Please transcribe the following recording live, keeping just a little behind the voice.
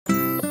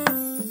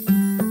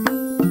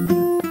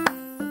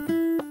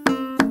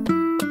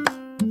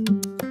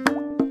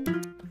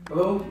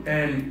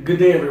Good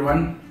day,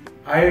 everyone.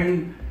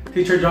 I'm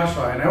Teacher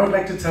Joshua, and I would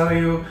like to tell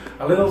you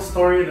a little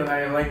story that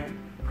I like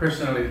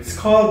personally. It's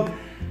called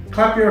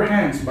Clap Your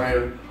Hands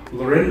by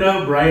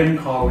Lorinda Bryan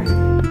Cauley.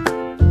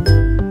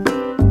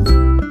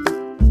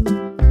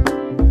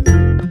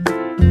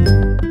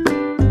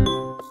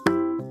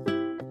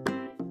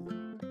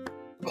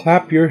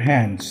 Clap Your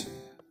Hands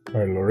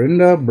by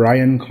Lorinda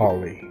Bryan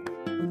Cauley.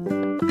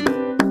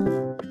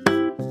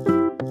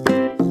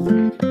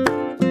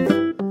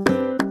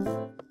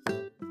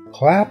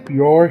 Clap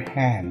your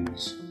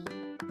hands,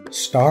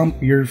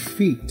 stomp your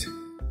feet,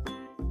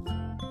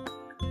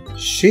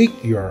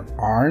 shake your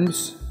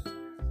arms,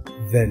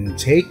 then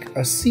take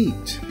a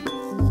seat.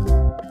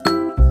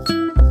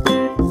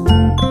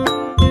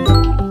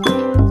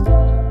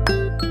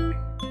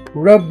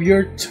 Rub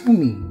your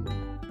tummy,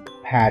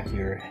 pat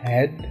your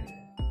head,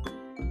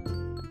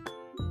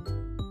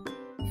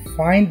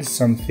 find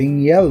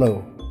something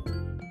yellow,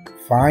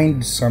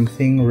 find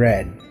something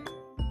red.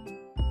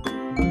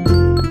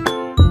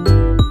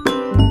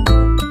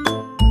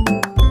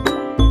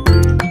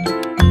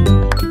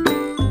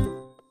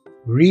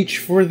 Reach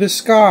for the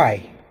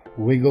sky,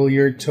 wiggle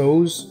your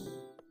toes,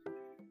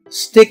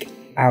 stick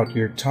out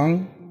your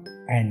tongue,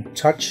 and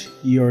touch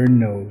your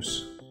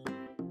nose.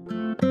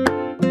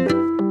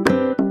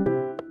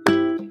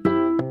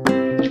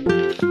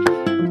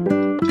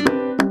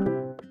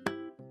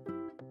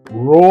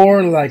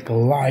 Roar like a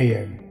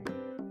lion,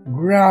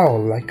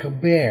 growl like a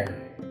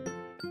bear.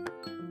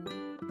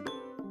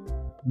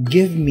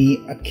 Give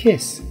me a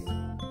kiss,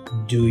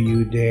 do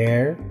you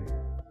dare?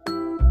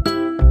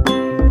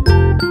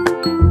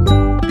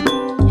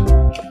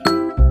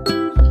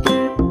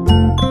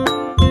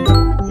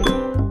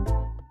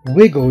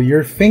 Wiggle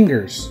your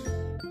fingers,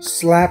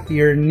 slap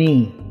your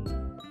knee.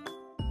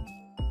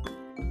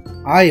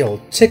 I'll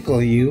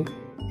tickle you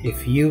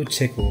if you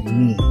tickle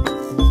me.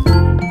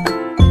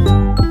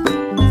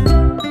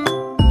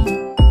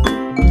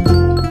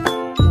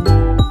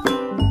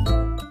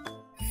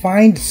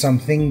 Find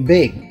something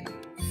big,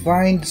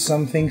 find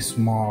something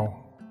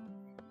small.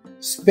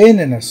 Spin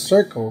in a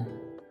circle,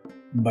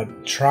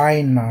 but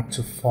try not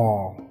to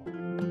fall.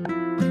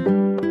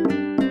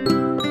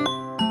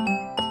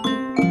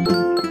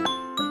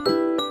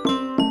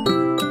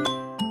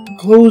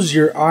 Close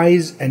your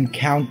eyes and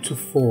count to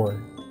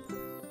 4.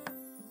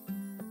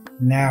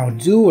 Now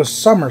do a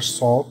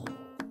somersault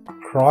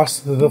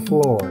across the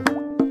floor.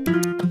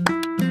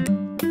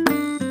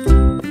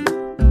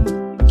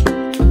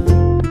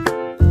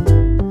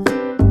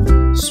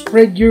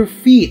 Spread your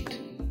feet,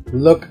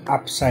 look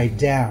upside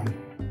down.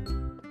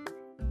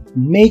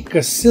 Make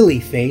a silly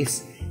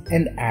face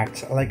and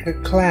act like a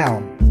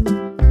clown.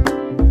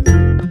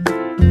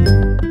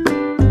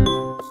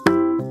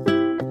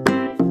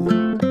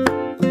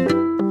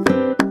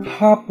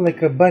 Hop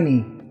like a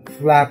bunny,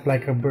 flap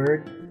like a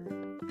bird.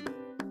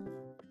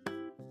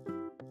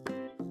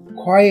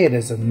 Quiet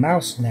as a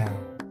mouse now,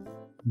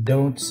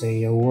 don't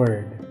say a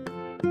word.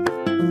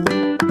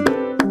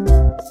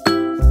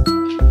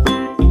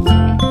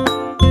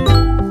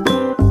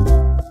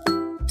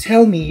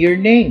 Tell me your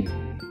name,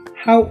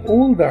 how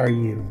old are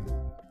you?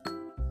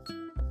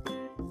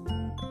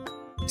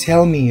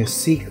 Tell me a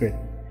secret,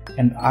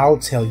 and I'll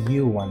tell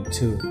you one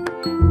too.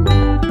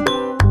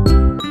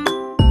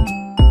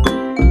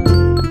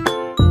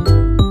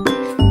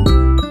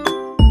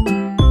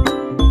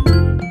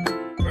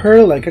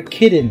 Purr like a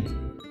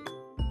kitten,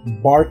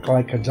 bark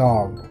like a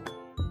dog.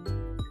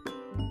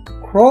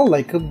 Crawl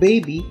like a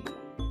baby,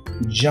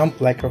 jump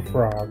like a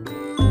frog.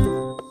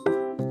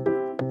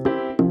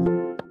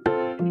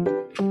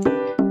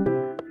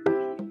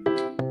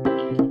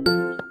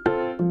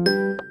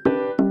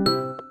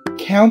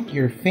 Count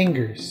your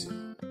fingers,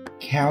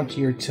 count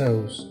your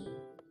toes.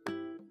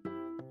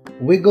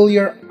 Wiggle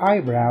your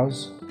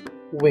eyebrows,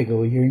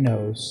 wiggle your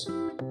nose.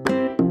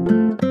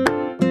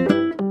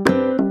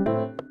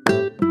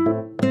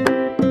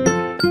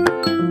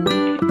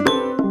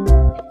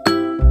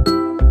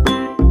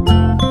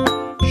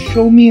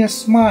 Show me a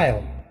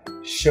smile,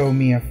 show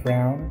me a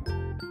frown.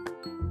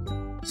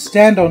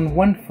 Stand on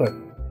one foot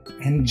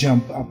and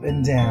jump up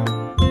and down.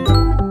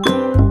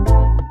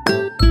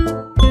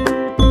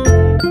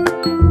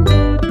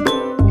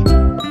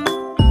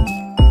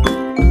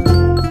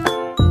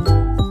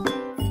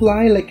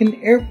 Fly like an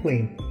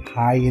airplane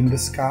high in the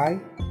sky.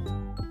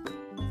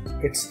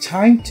 It's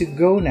time to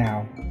go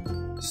now,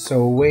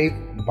 so wave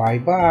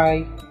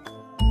bye-bye.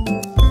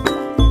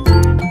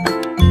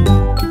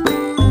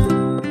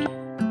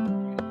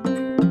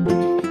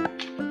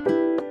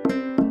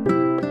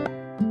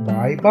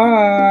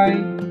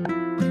 Bye-bye.